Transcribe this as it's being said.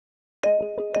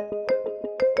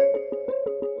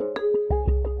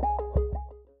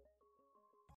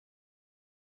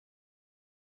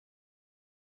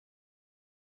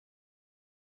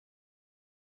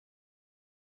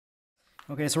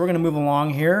Okay, so we're going to move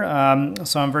along here.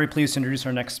 So I'm very pleased to introduce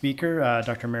our next speaker,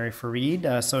 Dr. Mary Farid.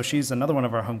 So she's another one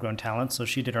of our homegrown talents. So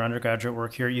she did her undergraduate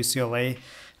work here at UCLA.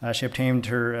 She obtained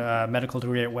her medical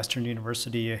degree at Western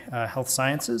University Health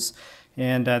Sciences,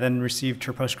 and then received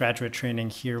her postgraduate training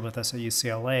here with us at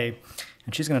UCLA.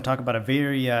 And she's going to talk about a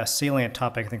very salient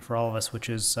topic, I think, for all of us, which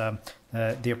is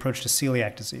the approach to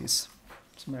celiac disease.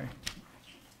 So Mary.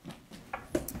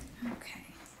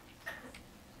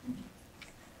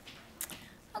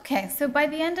 Okay, so by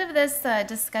the end of this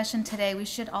discussion today, we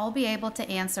should all be able to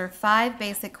answer 5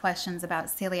 basic questions about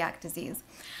celiac disease.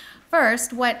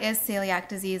 First, what is celiac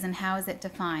disease and how is it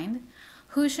defined?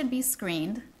 Who should be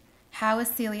screened? How is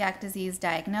celiac disease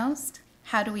diagnosed?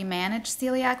 How do we manage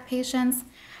celiac patients?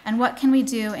 And what can we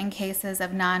do in cases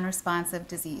of non-responsive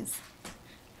disease?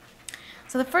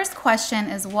 So the first question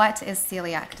is, what is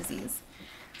celiac disease?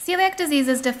 Celiac disease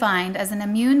is defined as an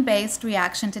immune-based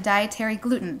reaction to dietary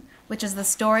gluten, which is the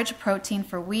storage protein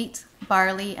for wheat,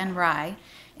 barley, and rye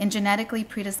in genetically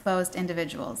predisposed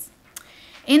individuals.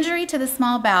 Injury to the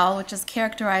small bowel, which is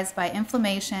characterized by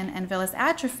inflammation and villous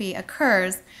atrophy,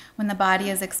 occurs when the body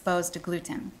is exposed to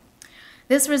gluten.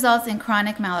 This results in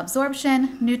chronic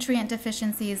malabsorption, nutrient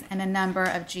deficiencies, and a number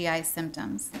of GI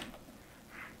symptoms.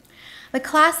 The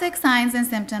classic signs and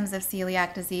symptoms of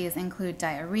celiac disease include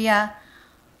diarrhea,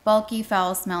 bulky,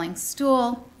 foul-smelling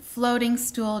stool, floating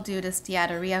stool due to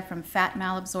steatorrhea from fat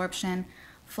malabsorption,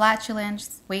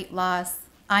 flatulence, weight loss,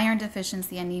 iron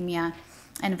deficiency anemia,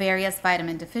 and various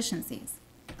vitamin deficiencies.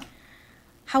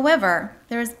 However,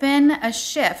 there has been a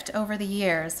shift over the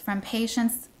years from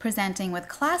patients presenting with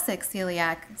classic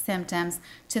celiac symptoms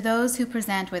to those who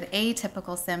present with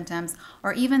atypical symptoms,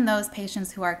 or even those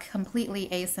patients who are completely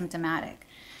asymptomatic.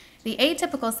 The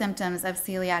atypical symptoms of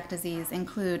celiac disease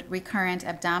include recurrent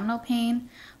abdominal pain,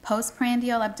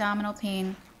 postprandial abdominal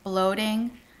pain,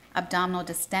 bloating, abdominal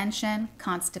distension,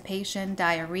 constipation,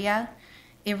 diarrhea,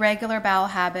 irregular bowel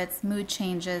habits, mood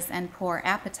changes, and poor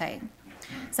appetite.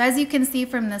 So as you can see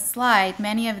from this slide,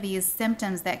 many of these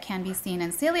symptoms that can be seen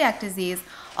in celiac disease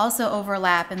also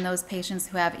overlap in those patients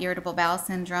who have irritable bowel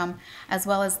syndrome, as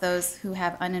well as those who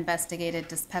have uninvestigated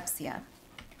dyspepsia.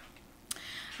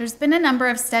 There's been a number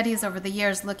of studies over the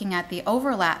years looking at the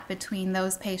overlap between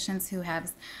those patients who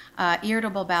have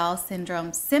irritable bowel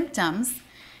syndrome symptoms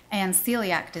and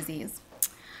celiac disease.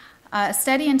 A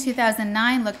study in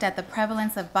 2009 looked at the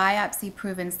prevalence of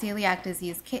biopsy-proven celiac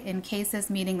disease in cases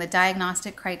meeting the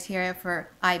diagnostic criteria for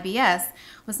IBS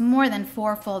was more than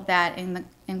 4-fold that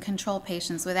in control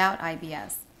patients without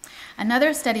IBS.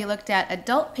 Another study looked at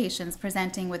adult patients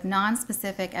presenting with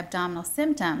nonspecific abdominal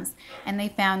symptoms, and they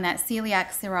found that celiac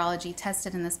serology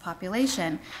tested in this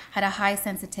population had a high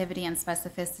sensitivity and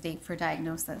specificity for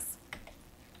diagnosis.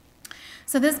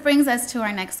 So this brings us to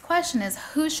our next question, is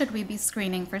who should we be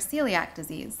screening for celiac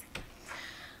disease?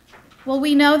 Well,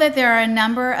 we know that there are a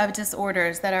number of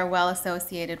disorders that are well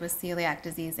associated with celiac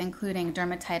disease, including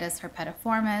dermatitis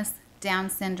herpetiformis, Down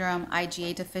syndrome,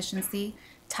 IgA deficiency,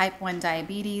 type 1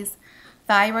 diabetes,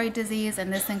 thyroid disease,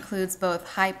 and this includes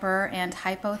both hyper and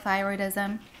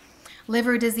hypothyroidism,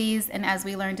 liver disease, and as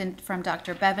we learned from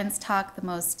Dr. Bevan's talk, the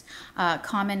most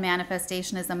common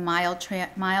manifestation is a mild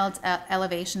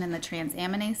elevation in the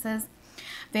transaminases,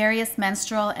 various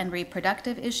menstrual and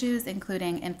reproductive issues,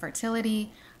 including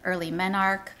infertility, early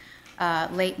menarche,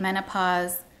 late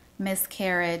menopause,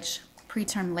 miscarriage,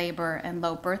 preterm labor, and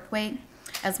low birth weight,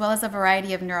 as well as a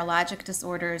variety of neurologic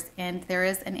disorders, and there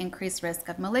is an increased risk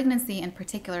of malignancy, in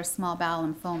particular small bowel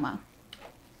lymphoma.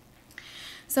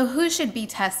 So who should be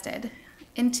tested?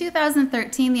 In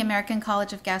 2013, the American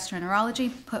College of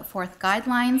Gastroenterology put forth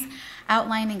guidelines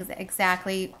outlining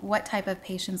exactly what type of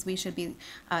patients we should be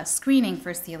screening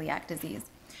for celiac disease.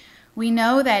 We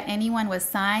know that anyone with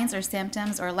signs or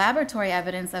symptoms or laboratory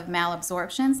evidence of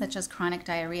malabsorption, such as chronic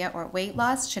diarrhea or weight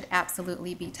loss, should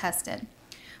absolutely be tested.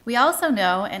 We also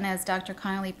know, and as Dr.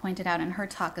 Connolly pointed out in her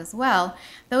talk as well,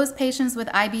 those patients with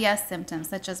IBS symptoms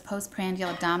such as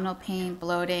postprandial abdominal pain,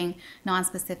 bloating,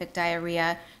 nonspecific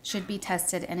diarrhea should be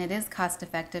tested, and it is cost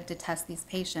effective to test these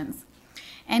patients.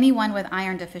 Anyone with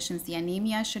iron deficiency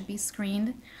anemia should be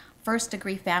screened.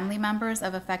 First-degree family members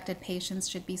of affected patients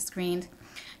should be screened.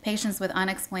 Patients with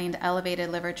unexplained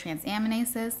elevated liver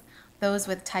transaminases, those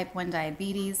with type 1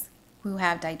 diabetes, who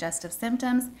have digestive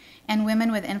symptoms, and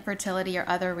women with infertility or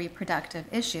other reproductive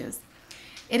issues.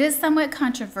 It is somewhat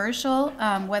controversial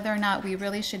whether or not we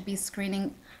really should be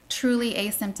screening truly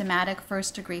asymptomatic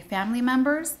first-degree family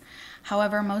members.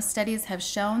 However, most studies have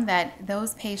shown that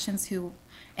those patients who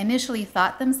initially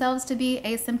thought themselves to be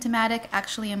asymptomatic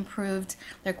actually improved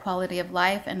their quality of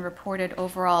life and reported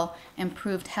overall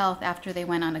improved health after they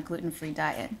went on a gluten-free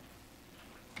diet.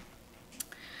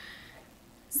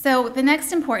 So the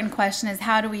next important question is,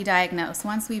 how do we diagnose?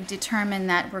 Once we've determined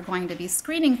that we're going to be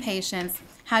screening patients,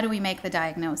 how do we make the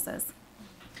diagnosis?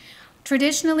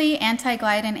 Traditionally,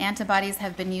 anti-gliadin antibodies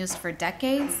have been used for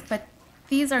decades, but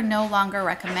these are no longer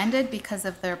recommended because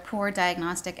of their poor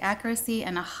diagnostic accuracy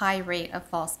and a high rate of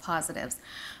false positives.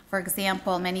 For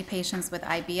example, many patients with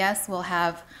IBS will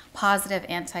have positive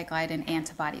anti-gliadin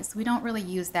antibodies. We don't really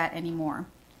use that anymore.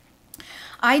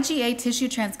 IgA tissue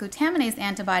transglutaminase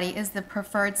antibody is the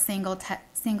preferred single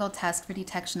test for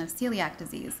detection of celiac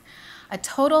disease. A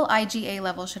total IgA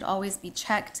level should always be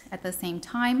checked at the same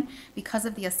time because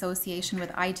of the association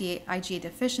with IgA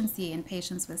deficiency in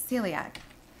patients with celiac.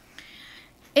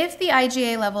 If the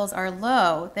IgA levels are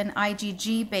low, then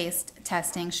IgG-based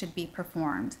testing should be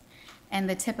performed. And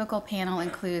the typical panel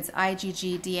includes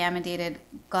IgG deamidated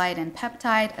gliadin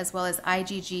peptide as well as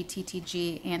IgG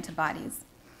TTG antibodies.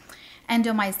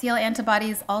 Endomycel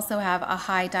antibodies also have a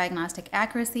high diagnostic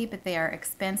accuracy, but they are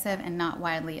expensive and not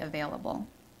widely available.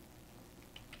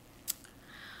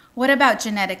 What about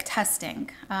genetic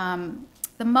testing?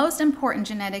 The most important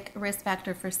genetic risk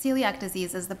factor for celiac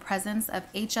disease is the presence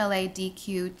of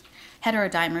HLA-DQ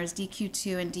heterodimers,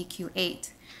 DQ2 and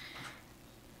DQ8.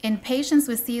 In patients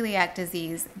with celiac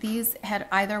disease, these had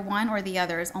either one or the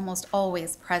other is almost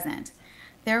always present.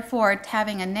 Therefore,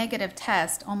 having a negative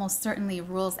test almost certainly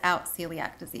rules out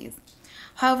celiac disease.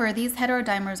 However, these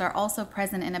heterodimers are also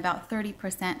present in about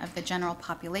 30% of the general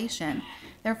population.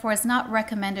 Therefore, it's not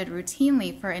recommended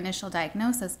routinely for initial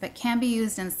diagnosis, but can be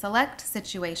used in select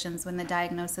situations when the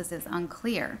diagnosis is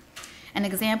unclear. An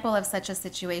example of such a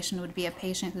situation would be a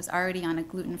patient who's already on a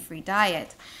gluten-free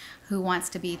diet who wants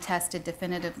to be tested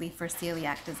definitively for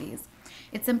celiac disease.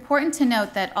 It's important to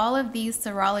note that all of these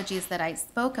serologies that I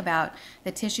spoke about,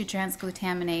 the tissue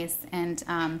transglutaminase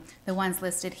and the ones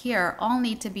listed here, all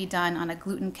need to be done on a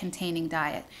gluten-containing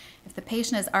diet. If the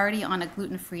patient is already on a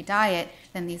gluten-free diet,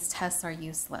 then these tests are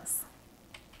useless.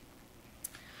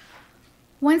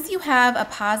 Once you have a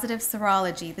positive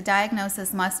serology, the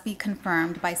diagnosis must be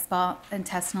confirmed by small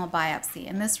intestinal biopsy,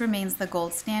 and this remains the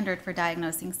gold standard for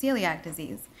diagnosing celiac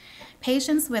disease.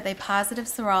 Patients with a positive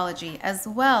serology, as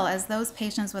well as those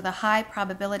patients with a high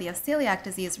probability of celiac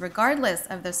disease, regardless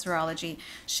of the serology,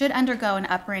 should undergo an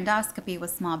upper endoscopy with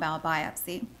small bowel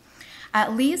biopsy.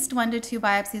 At least 1 to 2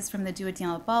 biopsies from the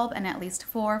duodenal bulb and at least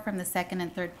 4 from the second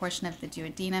and third portion of the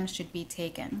duodenum should be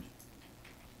taken.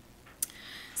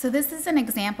 So this is an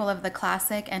example of the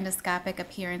classic endoscopic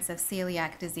appearance of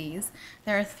celiac disease.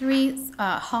 There are 3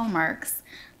 hallmarks.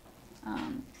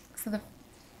 So the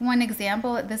one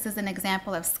example, this is an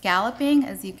example of scalloping.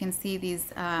 As you can see,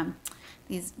 the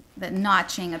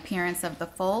notching appearance of the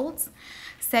folds.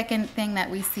 Second thing that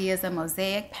we see is a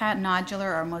mosaic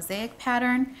nodular or mosaic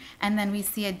pattern, and then we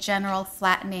see a general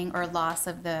flattening or loss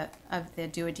of the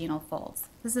duodenal folds.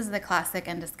 This is the classic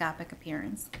endoscopic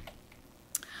appearance.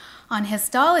 On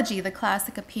histology, the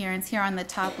classic appearance, here on the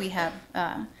top we have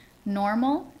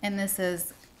normal, and this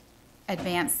is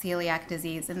advanced celiac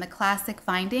disease. And the classic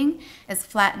finding is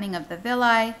flattening of the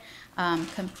villi,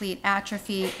 complete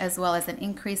atrophy, as well as an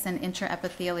increase in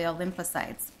intraepithelial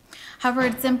lymphocytes. However,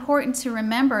 it's important to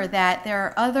remember that there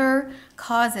are other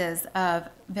causes of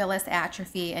villus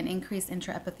atrophy and increased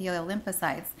intraepithelial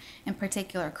lymphocytes, in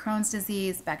particular Crohn's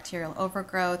disease, bacterial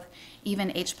overgrowth,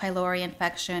 even H. pylori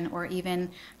infection, or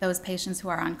even those patients who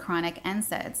are on chronic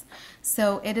NSAIDs.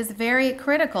 So it is very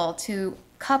critical to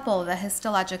couple the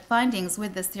histologic findings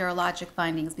with the serologic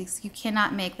findings, because you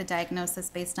cannot make the diagnosis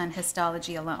based on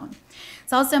histology alone.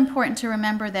 It's also important to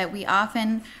remember that we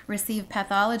often receive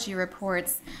pathology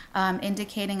reports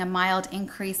indicating a mild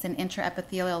increase in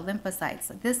intraepithelial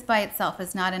lymphocytes. This by itself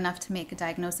is not enough to make a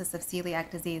diagnosis of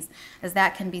celiac disease, as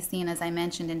that can be seen, as I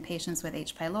mentioned, in patients with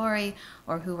H. pylori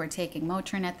or who were taking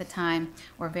Motrin at the time,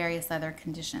 or various other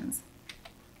conditions.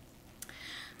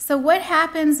 So what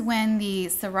happens when the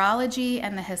serology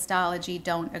and the histology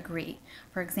don't agree?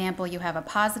 For example, you have a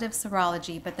positive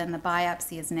serology, but then the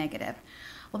biopsy is negative.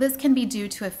 Well, this can be due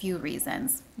to a few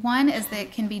reasons. One is that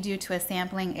it can be due to a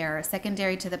sampling error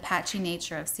secondary to the patchy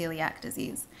nature of celiac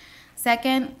disease.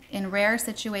 Second, in rare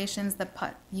situations,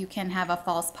 you can have a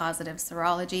false positive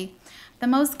serology. The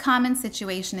most common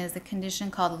situation is a condition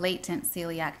called latent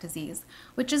celiac disease,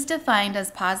 which is defined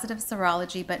as positive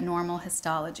serology but normal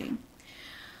histology.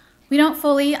 We don't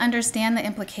fully understand the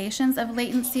implications of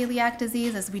latent celiac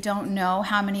disease, as we don't know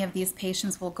how many of these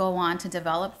patients will go on to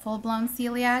develop full-blown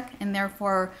celiac, and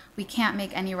therefore we can't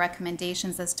make any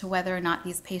recommendations as to whether or not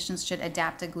these patients should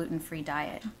adapt a gluten-free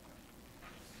diet.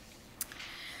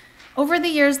 Over the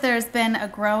years, there's been a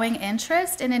growing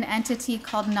interest in an entity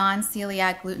called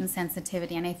non-celiac gluten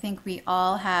sensitivity, and I think we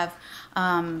all have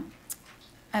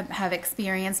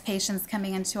experienced patients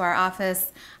coming into our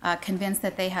office convinced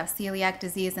that they have celiac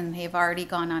disease and they've already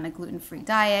gone on a gluten-free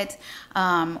diet,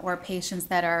 or patients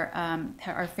that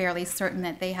are fairly certain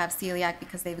that they have celiac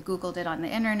because they've Googled it on the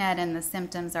internet and the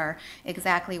symptoms are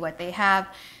exactly what they have.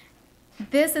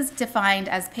 This is defined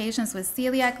as patients with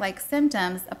celiac-like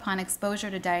symptoms upon exposure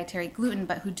to dietary gluten,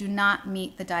 but who do not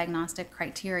meet the diagnostic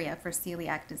criteria for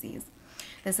celiac disease.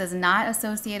 This is not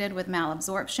associated with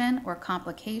malabsorption or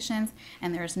complications,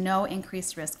 and there is no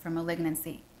increased risk for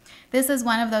malignancy. This is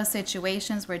one of those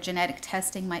situations where genetic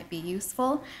testing might be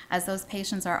useful, as those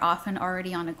patients are often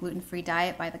already on a gluten-free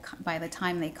diet by the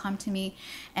time they come to me,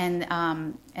 and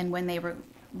when they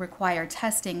require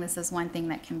testing, this is one thing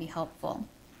that can be helpful.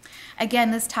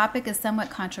 Again, this topic is somewhat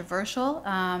controversial.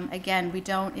 Again, we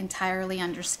don't entirely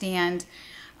understand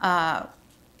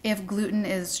if gluten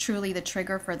is truly the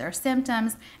trigger for their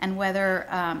symptoms, and whether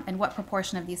and what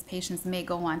proportion of these patients may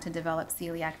go on to develop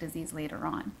celiac disease later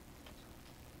on.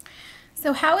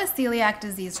 So how is celiac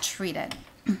disease treated?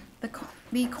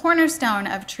 The cornerstone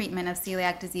of treatment of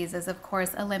celiac disease is, of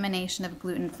course, elimination of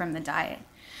gluten from the diet.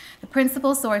 The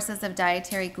principal sources of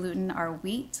dietary gluten are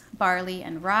wheat, barley,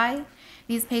 and rye.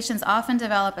 These patients often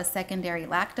develop a secondary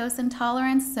lactose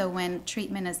intolerance, so when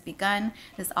treatment is begun,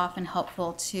 it's often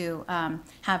helpful to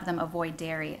have them avoid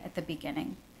dairy at the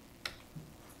beginning.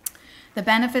 The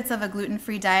benefits of a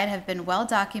gluten-free diet have been well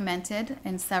documented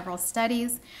in several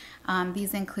studies.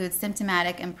 These include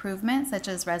symptomatic improvement, such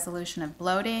as resolution of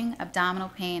bloating, abdominal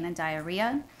pain, and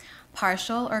diarrhea,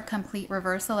 partial or complete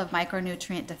reversal of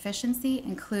micronutrient deficiency,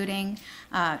 including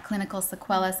clinical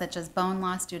sequelae such as bone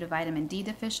loss due to vitamin D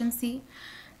deficiency.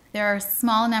 There are a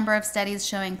small number of studies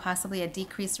showing possibly a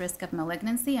decreased risk of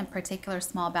malignancy, in particular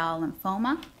small bowel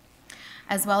lymphoma,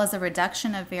 as well as a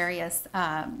reduction of various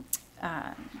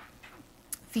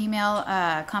female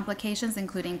complications,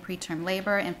 including preterm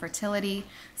labor, infertility,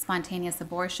 spontaneous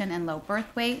abortion, and low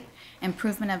birth weight.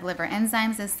 Improvement of liver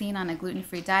enzymes is seen on a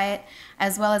gluten-free diet,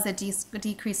 as well as a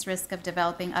decreased risk of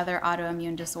developing other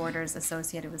autoimmune disorders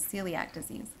associated with celiac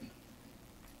disease.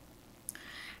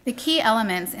 The key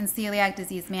elements in celiac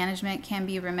disease management can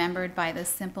be remembered by this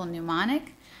simple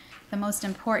mnemonic. The most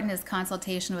important is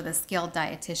consultation with a skilled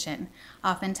dietitian.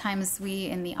 Oftentimes we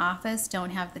in the office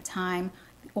don't have the time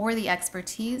or the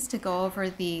expertise to go over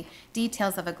the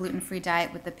details of a gluten-free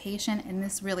diet with the patient, and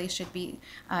this really should be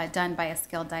done by a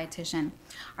skilled dietitian.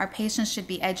 Our patients should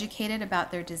be educated about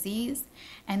their disease,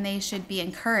 and they should be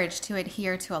encouraged to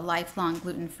adhere to a lifelong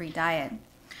gluten-free diet.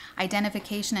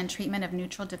 Identification and treatment of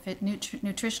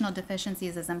nutritional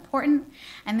deficiencies is important,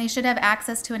 and they should have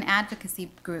access to an advocacy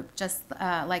group, just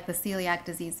like the Celiac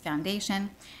Disease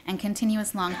Foundation, and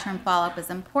continuous long-term follow-up is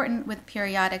important with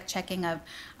periodic checking of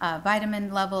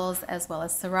vitamin levels as well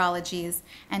as serologies,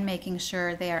 and making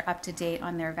sure they are up to date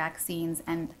on their vaccines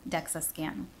and DEXA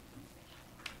scan.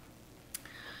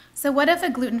 So what if a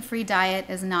gluten-free diet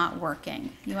is not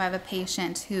working? You have a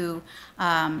patient who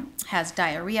has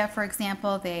diarrhea, for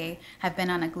example. They have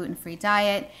been on a gluten-free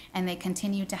diet and they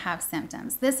continue to have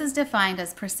symptoms. This is defined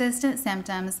as persistent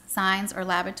symptoms, signs, or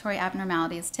laboratory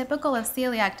abnormalities typical of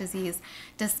celiac disease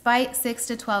despite 6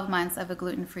 to 12 months of a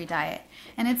gluten-free diet.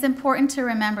 And it's important to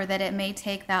remember that it may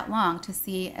take that long to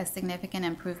see a significant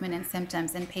improvement in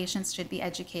symptoms, and patients should be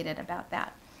educated about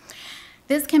that.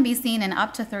 This can be seen in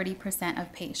up to 30%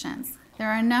 of patients. There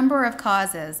are a number of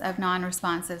causes of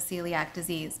non-responsive celiac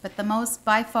disease, but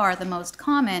by far the most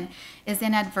common is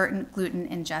inadvertent gluten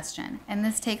ingestion. And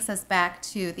this takes us back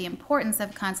to the importance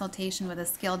of consultation with a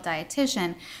skilled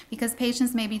dietitian, because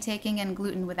patients may be taking in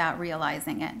gluten without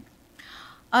realizing it.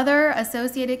 Other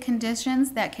associated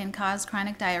conditions that can cause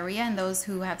chronic diarrhea in those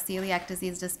who have celiac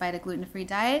disease despite a gluten-free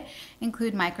diet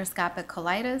include microscopic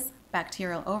colitis,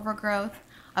 bacterial overgrowth.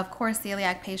 Of course,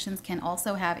 celiac patients can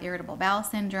also have irritable bowel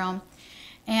syndrome.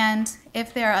 And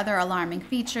if there are other alarming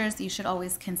features, you should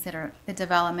always consider the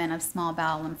development of small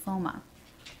bowel lymphoma.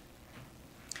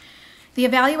 The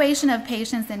evaluation of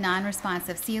patients in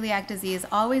non-responsive celiac disease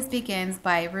always begins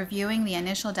by reviewing the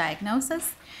initial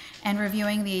diagnosis and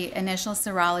reviewing the initial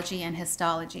serology and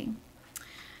histology.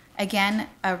 Again,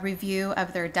 a review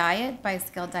of their diet by a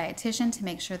skilled dietitian to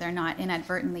make sure they're not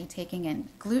inadvertently taking in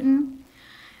gluten.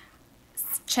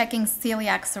 Checking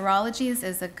celiac serologies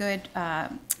is a good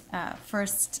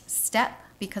first step,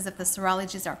 because if the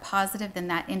serologies are positive, then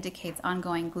that indicates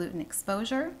ongoing gluten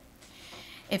exposure.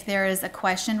 If there is a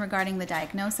question regarding the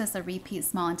diagnosis, a repeat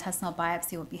small intestinal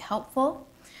biopsy would be helpful.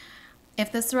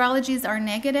 If the serologies are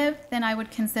negative, then I would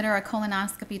consider a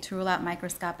colonoscopy to rule out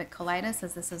microscopic colitis,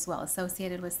 as this is well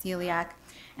associated with celiac,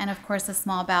 and of course a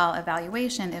small bowel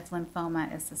evaluation if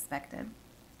lymphoma is suspected.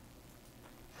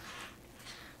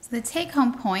 The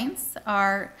take-home points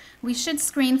are: we should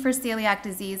screen for celiac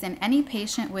disease in any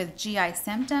patient with GI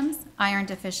symptoms, iron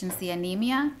deficiency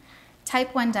anemia,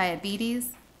 type 1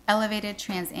 diabetes, elevated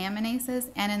transaminases,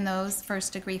 and in those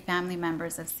first-degree family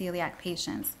members of celiac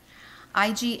patients.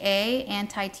 IgA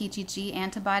anti-TGG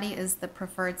antibody is the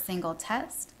preferred single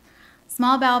test.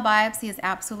 Small bowel biopsy is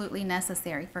absolutely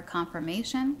necessary for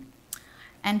confirmation.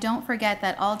 And don't forget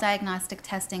that all diagnostic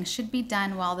testing should be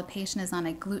done while the patient is on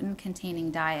a gluten-containing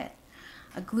diet.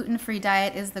 A gluten-free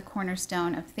diet is the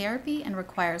cornerstone of therapy and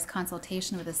requires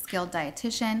consultation with a skilled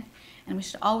dietitian, and we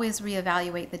should always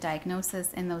reevaluate the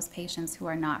diagnosis in those patients who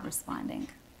are not responding.